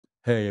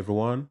Hey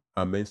everyone,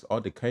 amidst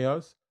all the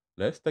chaos,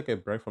 let's take a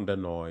break from the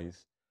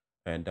noise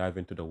and dive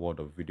into the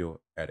world of video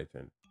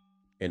editing.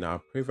 In our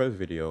previous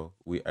video,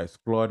 we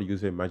explored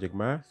using Magic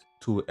Mask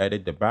to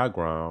edit the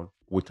background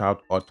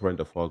without altering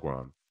the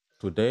foreground.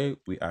 Today,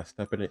 we are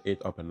stepping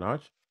it up a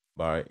notch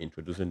by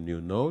introducing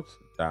new nodes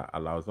that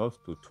allows us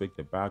to tweak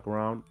the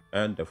background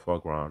and the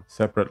foreground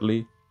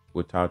separately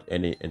without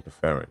any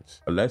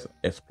interference. Let's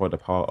explore the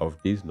power of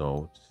these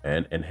nodes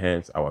and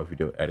enhance our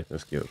video editing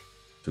skills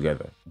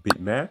together.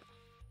 Bitmap,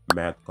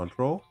 Math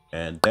Control,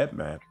 and Depth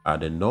Map are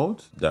the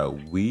nodes that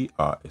we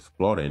are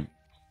exploring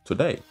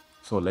today.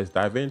 So let's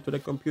dive into the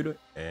computer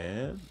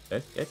and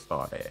let's get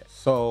started.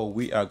 So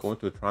we are going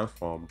to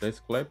transform this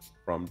clip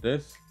from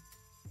this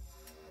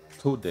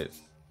to this.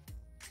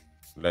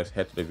 Let's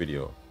head to the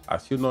video.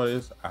 As you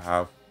notice, I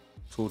have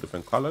two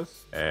different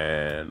colors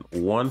and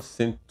one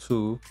seems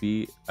to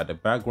be at the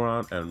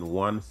background and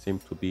one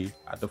seems to be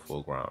at the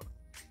foreground.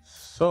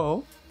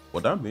 So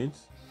what that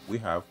means, we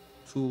have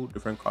two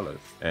different colors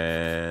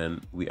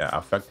and we are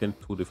affecting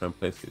two different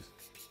places.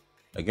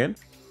 Again,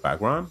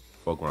 background,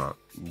 foreground.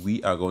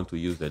 We are going to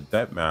use the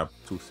depth map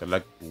to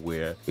select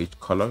where each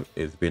color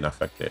is being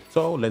affected.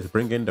 So let's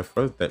bring in the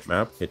first depth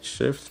map, hit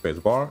shift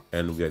spacebar,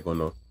 and we are going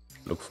to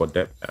look for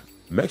depth map.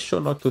 Make sure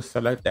not to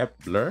select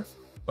depth blur,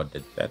 but the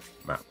depth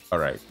map. All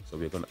right, so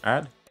we're going to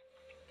add.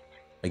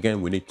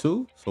 Again, we need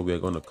two, so we are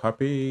going to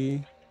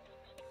copy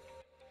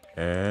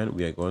and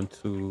we are going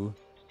to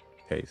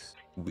paste.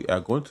 We are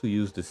going to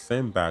use the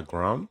same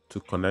background to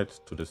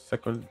connect to the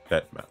second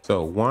depth map.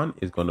 So one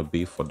is going to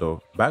be for the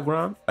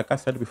background, like I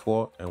said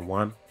before, and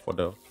one for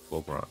the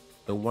foreground.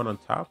 The one on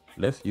top,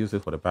 let's use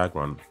it for the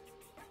background.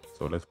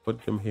 So let's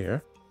put them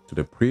here to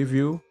the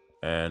preview,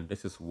 and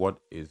this is what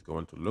is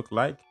going to look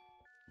like.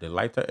 The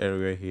lighter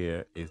area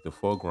here is the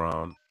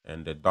foreground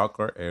and the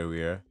darker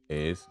area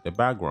is the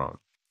background.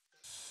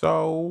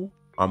 So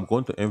I'm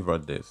going to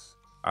invert this.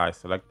 I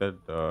selected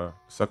the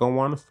second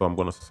one, so I'm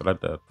going to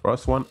select the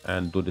first one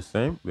and do the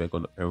same. We're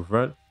going to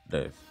invert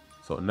this.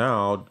 So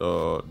now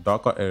the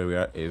darker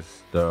area is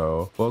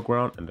the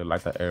foreground and the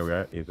lighter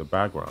area is the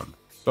background.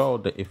 So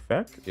the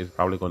effect is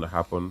probably going to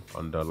happen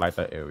on the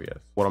lighter areas.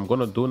 What I'm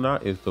going to do now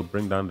is to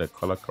bring down the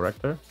color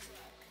corrector,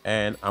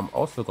 and I'm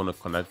also going to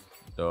connect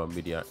the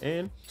media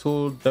in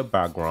to the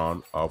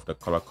background of the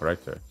color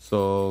corrector.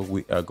 So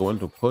we are going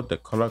to put the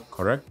color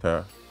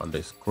corrector on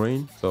the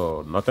screen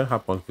so nothing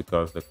happens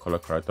because the color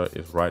corrector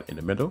is right in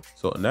the middle.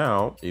 So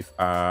now if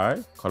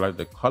I collect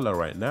the color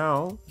right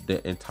now,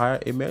 the entire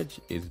image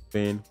is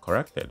being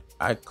corrected.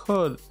 I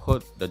could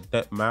put the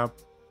depth map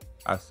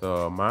as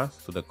a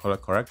mask to the color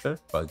corrector,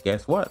 but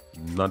guess what?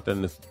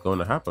 Nothing is going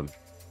to happen.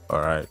 All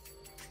right,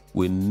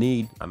 we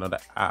need another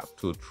app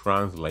to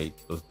translate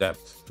those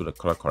depths to the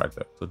color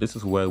corrector. So this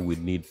is where we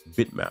need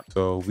bitmap.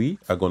 So we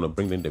are going to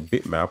bring in the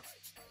bitmap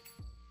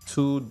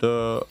to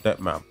the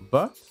depth map,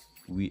 but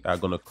we are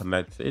going to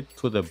connect it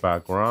to the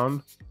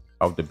background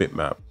of the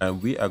bitmap,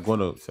 and we are going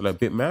to select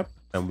bitmap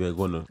and we are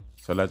going to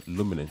select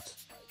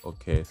luminance.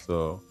 Okay,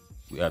 so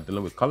we are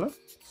dealing with color,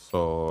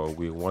 so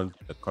we want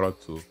the color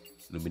to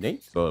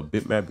illuminate. So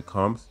bitmap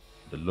becomes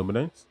the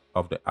luminance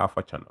of the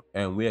alpha channel,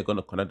 and we are going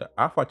to connect the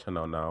alpha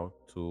channel now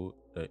to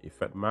the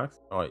effect mask.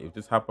 Or if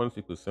this happens,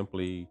 you could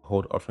simply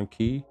hold option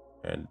key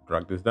and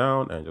drag this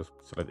down and just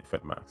select the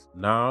effect mask.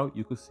 Now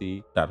you could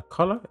see that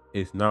color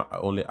is now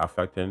only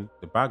affecting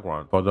the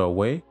background further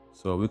away.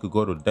 So we could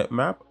go to depth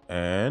map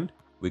and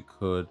we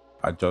could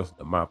adjust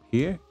the map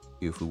here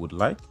if we would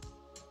like.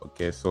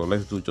 Okay, so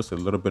let's do just a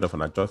little bit of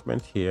an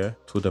adjustment here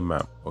to the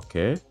map,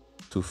 okay,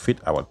 to fit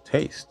our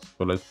taste.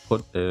 So let's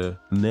put the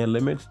nail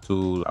limit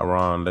to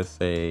around, let's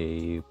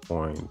say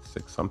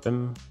 0.6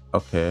 something.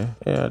 Okay,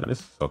 yeah,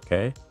 this is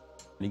okay.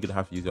 You're gonna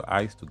have to use your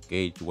eyes to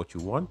gauge what you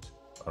want.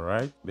 All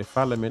right, the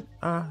file limit,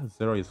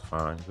 0 is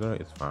fine, 0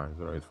 is fine,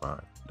 0 is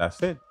fine.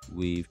 That's it.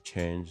 We've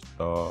changed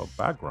the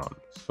background.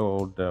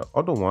 So the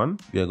other one,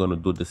 we are going to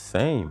do the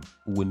same.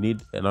 We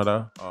need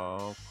another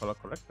color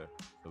corrector.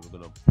 So we're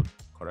going to put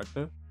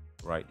corrector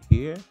right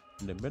here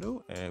in the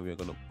middle, and we're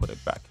going to put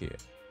it back here.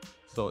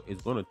 So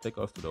it's going to take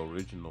us to the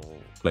original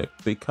clip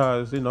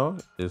because, you know,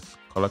 this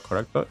color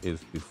corrector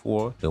is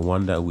before the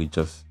one that we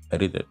just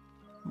edited.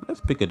 Let's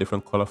pick a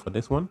different color for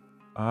this one.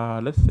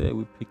 Let's say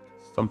we pick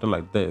something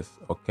like this.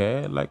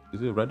 Okay, like,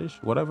 is it reddish,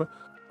 whatever.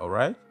 All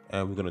right,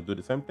 and we're gonna do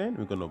the same thing.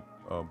 We're gonna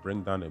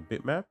bring down a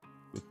bitmap.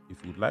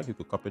 If you'd like, you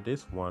could copy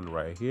this one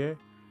right here,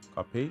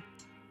 copy,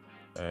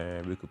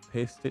 and we could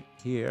paste it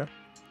here,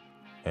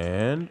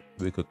 and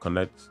we could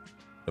connect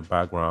the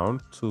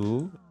background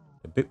to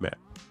the bitmap,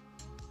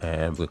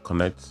 and we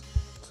connect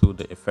to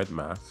the effect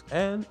mask,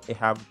 and it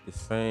have the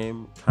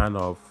same kind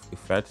of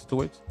effects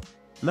to it.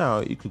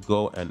 Now you could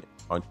go and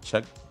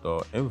uncheck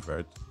the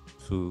invert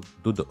to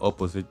do the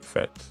opposite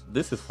effect.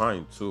 This is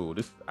fine too.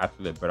 This is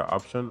actually a better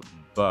option,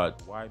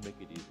 but why make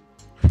it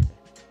easy?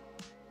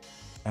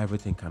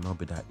 everything cannot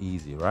be that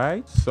easy,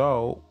 right?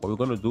 So what we're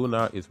going to do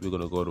now is we're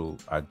going to go to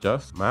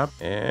adjust map,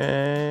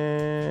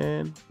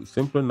 and we're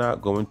simply now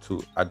going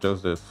to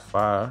adjust this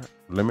fire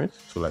limit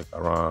to like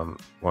around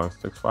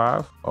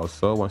 165 or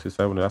so,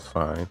 167. That's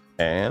fine.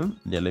 And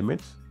the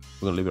limits,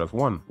 we're gonna leave it as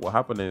 1. What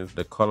happened is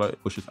the color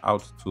pushes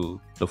out to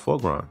the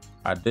foreground.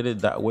 I did it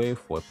that way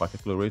for a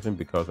particular reason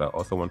because I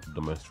also want to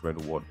demonstrate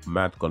what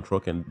matte control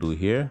can do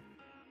here.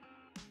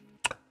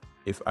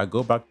 If I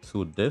go back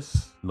to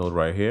this node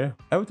right here,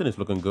 everything is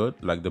looking good,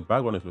 like the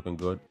background is looking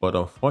good. But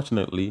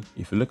unfortunately,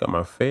 if you look at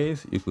my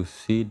face, you could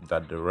see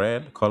that the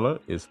red color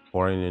is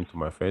pouring into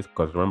my face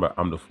because remember,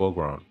 I'm the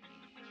foreground.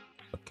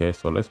 Okay,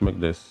 so let's make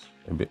this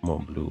a bit more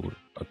blue.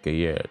 Okay,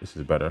 yeah, this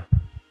is better.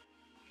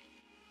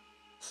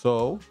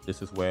 So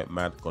this is where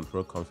matte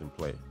control comes in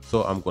play.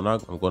 So I'm gonna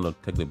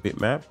take the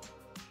bitmap,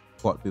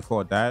 but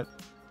before that,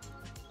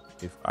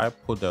 if I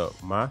put the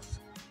mask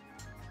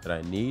that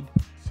I need,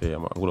 say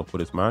I'm gonna put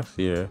this mask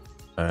here,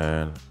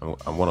 and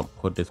I want to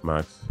put this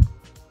mask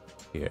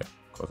here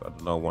because I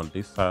do not want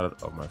this side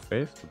of my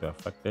face to be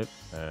affected.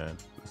 And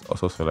let's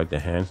also select the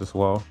hands as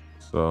well.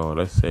 So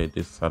let's say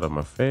this side of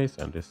my face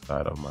and this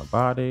side of my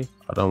body.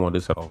 I don't want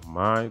this side of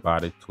my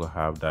body to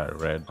have that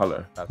red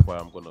color. That's why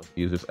I'm gonna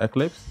use this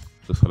eclipse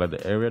to select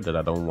the area that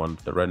I don't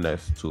want the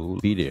redness to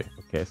be there.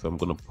 Okay, so I'm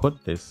gonna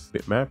put this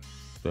bitmap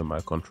to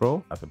my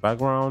control as a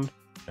background,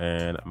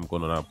 and I'm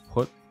gonna now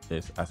put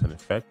this as an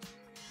effect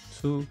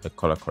to the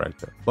color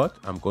corrector. But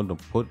I'm going to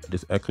put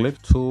this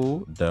eclipse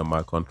to the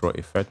my control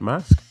effect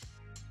mask,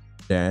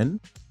 then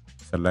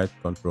select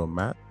control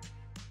matte,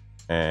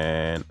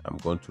 and I'm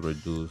going to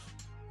reduce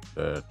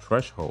the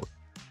threshold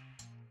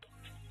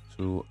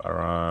to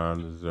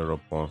around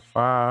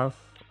 0.5,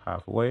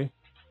 halfway.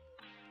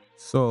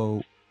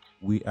 So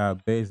we are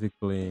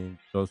basically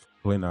just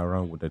playing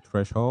around with the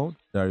threshold.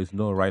 There is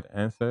no right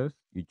answers.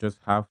 You just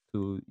have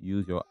to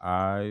use your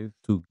eyes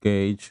to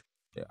gauge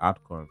the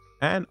outcome.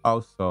 And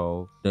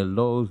also the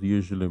lows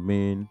usually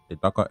mean the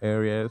darker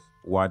areas,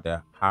 while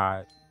the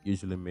high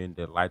usually mean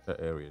the lighter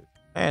areas.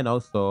 And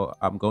also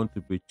I'm going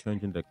to be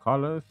changing the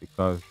colors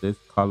because this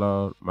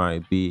color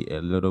might be a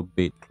little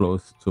bit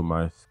close to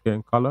my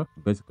skin color.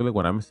 Basically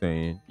what I'm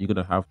saying, you're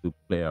gonna have to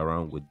play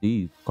around with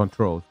these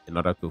controls in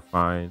order to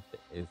find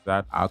the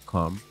exact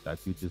outcome that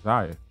you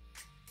desire.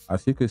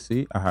 As you can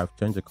see, I have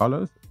changed the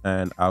colors,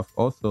 and I've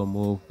also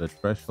moved the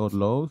threshold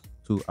lows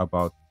to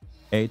about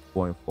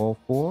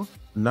 8.44.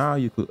 Now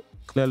you could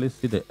clearly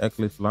see the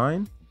eclipse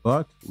line,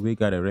 but we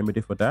got a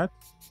remedy for that.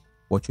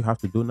 What you have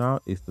to do now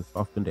is to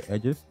soften the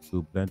edges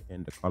to blend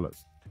in the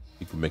colors.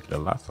 You can make it a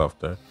lot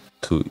softer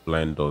to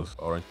blend those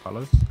orange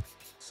colors.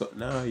 So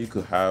now you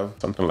could have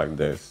something like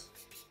this.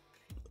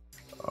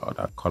 Oh,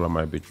 that color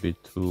might be a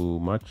bit too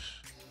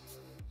much.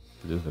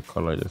 Just the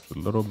color just a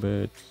little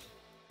bit.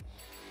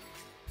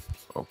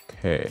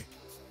 Okay.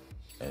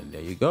 And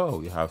there you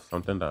go. You have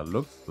something that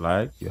looks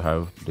like you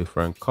have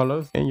different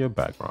colors in your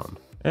background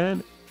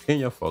and in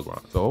your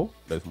foreground. So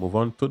let's move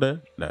on to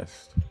the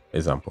next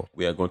example.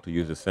 We are going to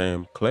use the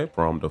same clip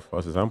from the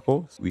first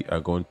example. We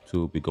are going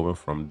to be going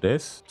from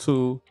this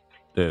to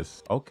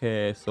this.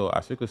 Okay, so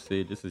as you can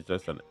see, this is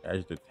just an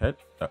edge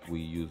detect that we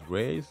use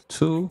rays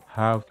to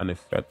have an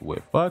effect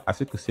with. But as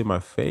you can see, my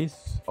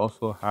face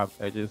also have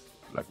edges,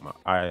 like my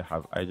eye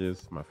have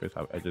edges, my face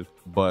have edges,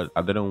 but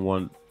I didn't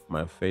want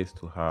my face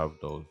to have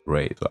those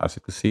rays. So as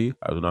you can see,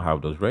 I do not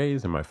have those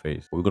rays in my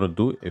face. What we're gonna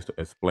do is to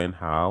explain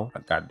how I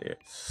got there.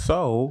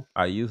 So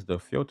I use the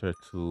filter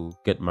to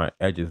get my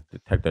edges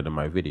detected in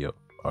my video.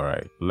 All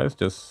right, let's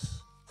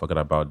just forget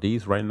about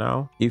these right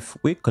now. If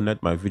we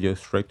connect my video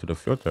straight to the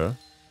filter,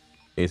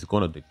 it's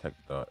gonna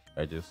detect the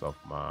edges of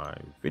my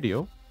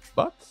video.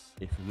 But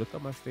if you look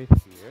at my face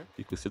here,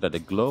 you can see that the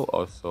glow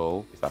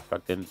also is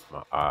affecting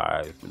my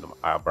eyes, my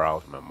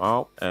eyebrows, my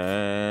mouth,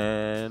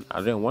 and I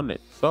didn't want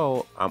it.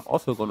 So I'm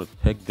also going to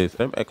take this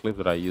same eclipse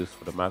that I used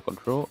for the matte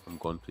control. I'm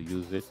going to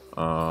use it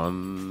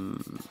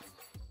on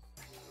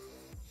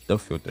the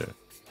filter.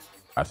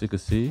 As you can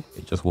see,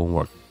 it just won't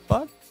work.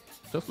 But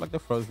just like the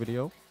first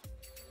video,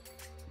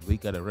 we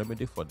got a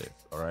remedy for this.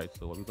 All right,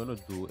 so what we're going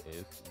to do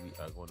is we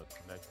are going to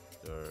connect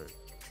the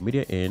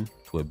media in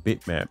to a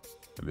bitmap.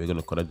 We're going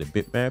to connect the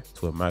bitmap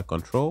to a mic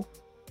control,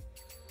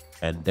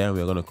 and then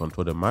we're going to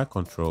control the mic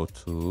control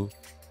to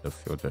the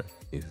filter.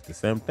 It's the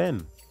same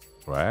thing,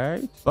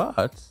 right?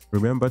 But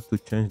remember to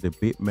change the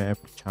bitmap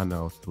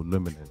channel to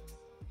luminance.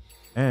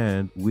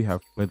 And we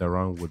have played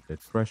around with the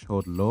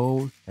threshold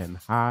lows and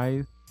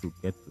highs to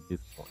get to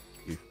this point.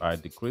 If I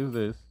decrease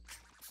this,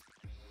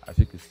 as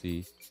you can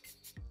see,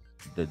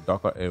 the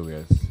darker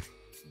areas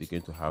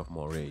begin to have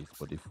more rays.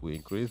 But if we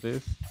increase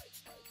this,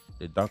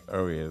 the dark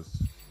areas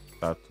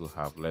start to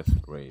have less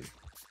rays.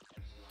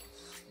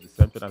 The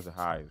same thing as the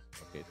highs.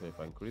 Okay, so if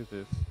I increase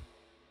this,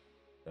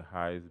 the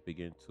highs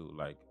begin to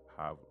like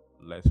have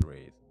less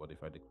rays. But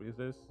if I decrease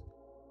this,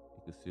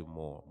 you can see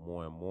more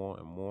and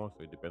more.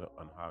 So it depends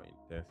on how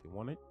intense you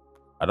want it.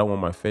 I don't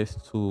want my face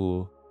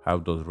to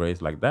have those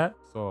rays like that.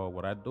 So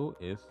what I do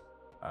is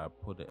I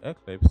put the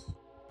eclipse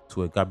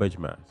to a garbage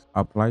mask.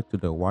 Apply to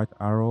the white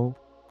arrow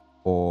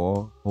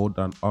or hold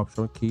down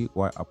Option key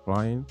while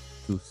applying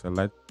to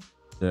select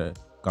the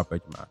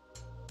garbage mask.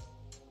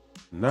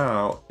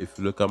 Now, if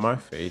you look at my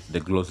face,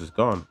 the gloss is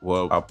gone.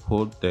 Well, I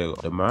put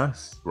the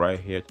mask right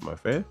here to my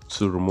face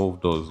to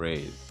remove those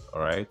rays,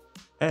 all right?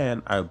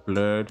 And I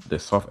blurred the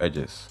soft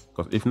edges,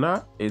 because if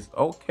not, it's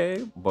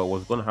okay. But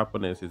what's going to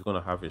happen is it's going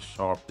to have a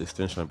sharp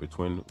distinction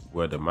between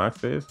where the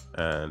mask is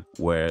and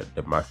where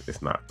the mask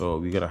is not. So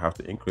we're going to have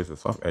to increase the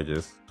soft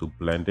edges to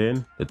blend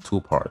in the two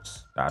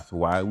parts. That's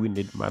why we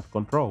need matte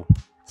control.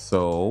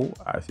 So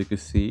as you can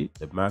see,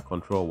 the matte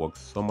control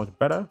works so much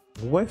better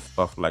with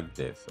stuff like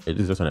this. It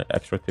is just an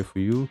extra tip for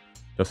you,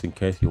 just in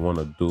case you want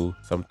to do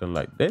something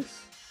like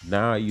this.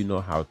 Now you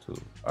know how to.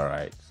 All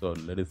right, so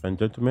ladies and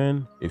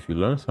gentlemen, if you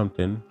learned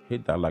something,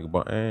 hit that like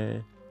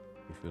button.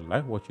 If you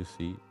like what you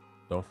see,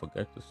 don't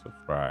forget to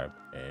subscribe,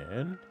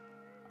 and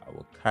I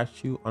will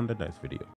catch you on the next video.